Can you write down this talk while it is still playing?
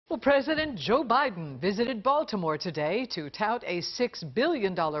Well, President Joe Biden visited Baltimore today to tout a $6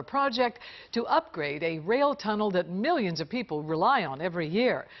 billion project to upgrade a rail tunnel that millions of people rely on every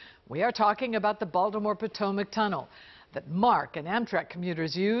year. We are talking about the Baltimore Potomac Tunnel that Mark and Amtrak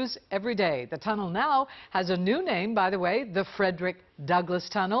commuters use every day. The tunnel now has a new name, by the way, the Frederick Douglass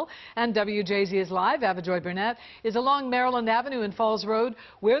Tunnel. And WJZ is live. Avajoy Burnett is along Maryland Avenue and Falls Road,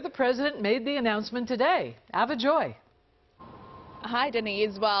 where the president made the announcement today. Avajoy. Hi,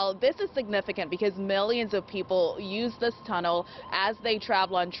 Denise. Well, this is significant because millions of people use this tunnel as they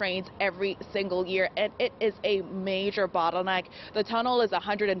travel on trains every single year, and it is a major bottleneck. The tunnel is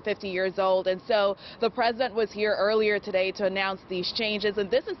 150 years old, and so the president was here earlier today to announce these changes, and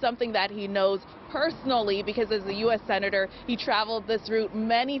this is something that he knows personally because as a U.S. Senator, he traveled this route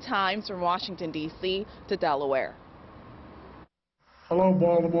many times from Washington, D.C. to Delaware. Hello,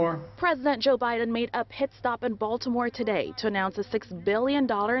 Baltimore. President Joe Biden made a pit stop in Baltimore today to announce a $6 billion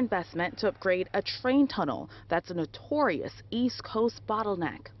investment to upgrade a train tunnel that's a notorious East Coast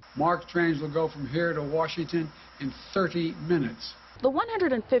bottleneck. MARC trains will go from here to Washington in 30 minutes. The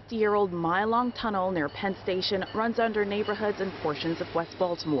 150-year-old mile-long tunnel near Penn Station runs under neighborhoods and portions of West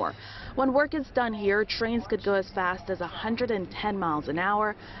Baltimore. When work is done here, trains could go as fast as 110 miles an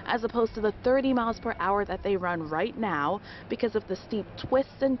hour, as opposed to the 30 miles per hour that they run right now because of the steep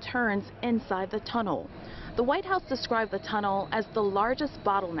twists and turns inside the tunnel. The White House described the tunnel as the largest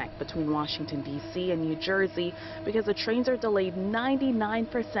bottleneck between Washington, D.C. and New Jersey because the trains are delayed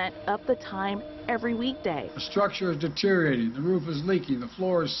 99% of the time every weekday. The structure is deteriorating, the roof is leaking, the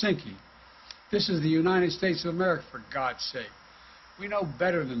floor is sinking. This is the United States of America, for God's sake. We know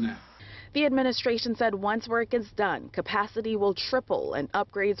better than that. The administration said once work is done, capacity will triple and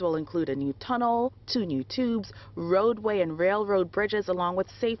upgrades will include a new tunnel, 2 new tubes, roadway and railroad bridges along with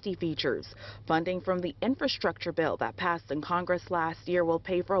safety features. Funding from the infrastructure bill that passed in Congress last year will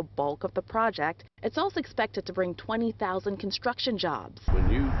pay for a bulk of the project. It's also expected to bring 20,000 construction jobs. When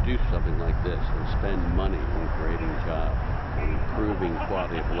you do something like this and spend money on creating jobs, on improving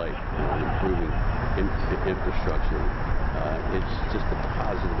quality of life, on improving infrastructure, it's just a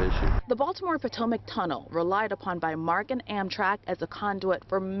positive issue. The Baltimore Potomac Tunnel, relied upon by MARC and Amtrak as a conduit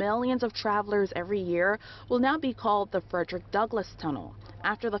for millions of travelers every year, will now be called the Frederick Douglass Tunnel,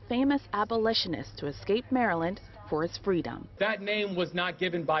 after the famous abolitionist who escaped Maryland for his freedom. That name was not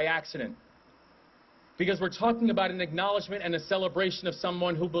given by accident, because we're talking about an acknowledgement and a celebration of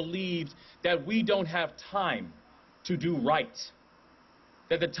someone who believed that we don't have time to do right,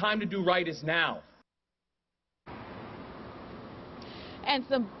 that the time to do right is now. And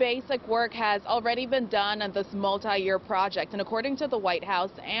some basic work has already been done on this multi-year project. And according to the White House,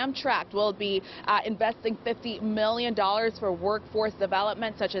 Amtrak will be investing $50 million for workforce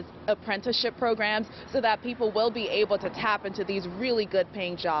development, such as apprenticeship programs, so that people will be able to tap into these really good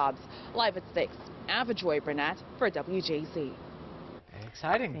paying jobs. Live at 6, Avajoy Burnett for WJZ.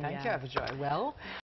 Exciting. Thank you, Avajoy. Well.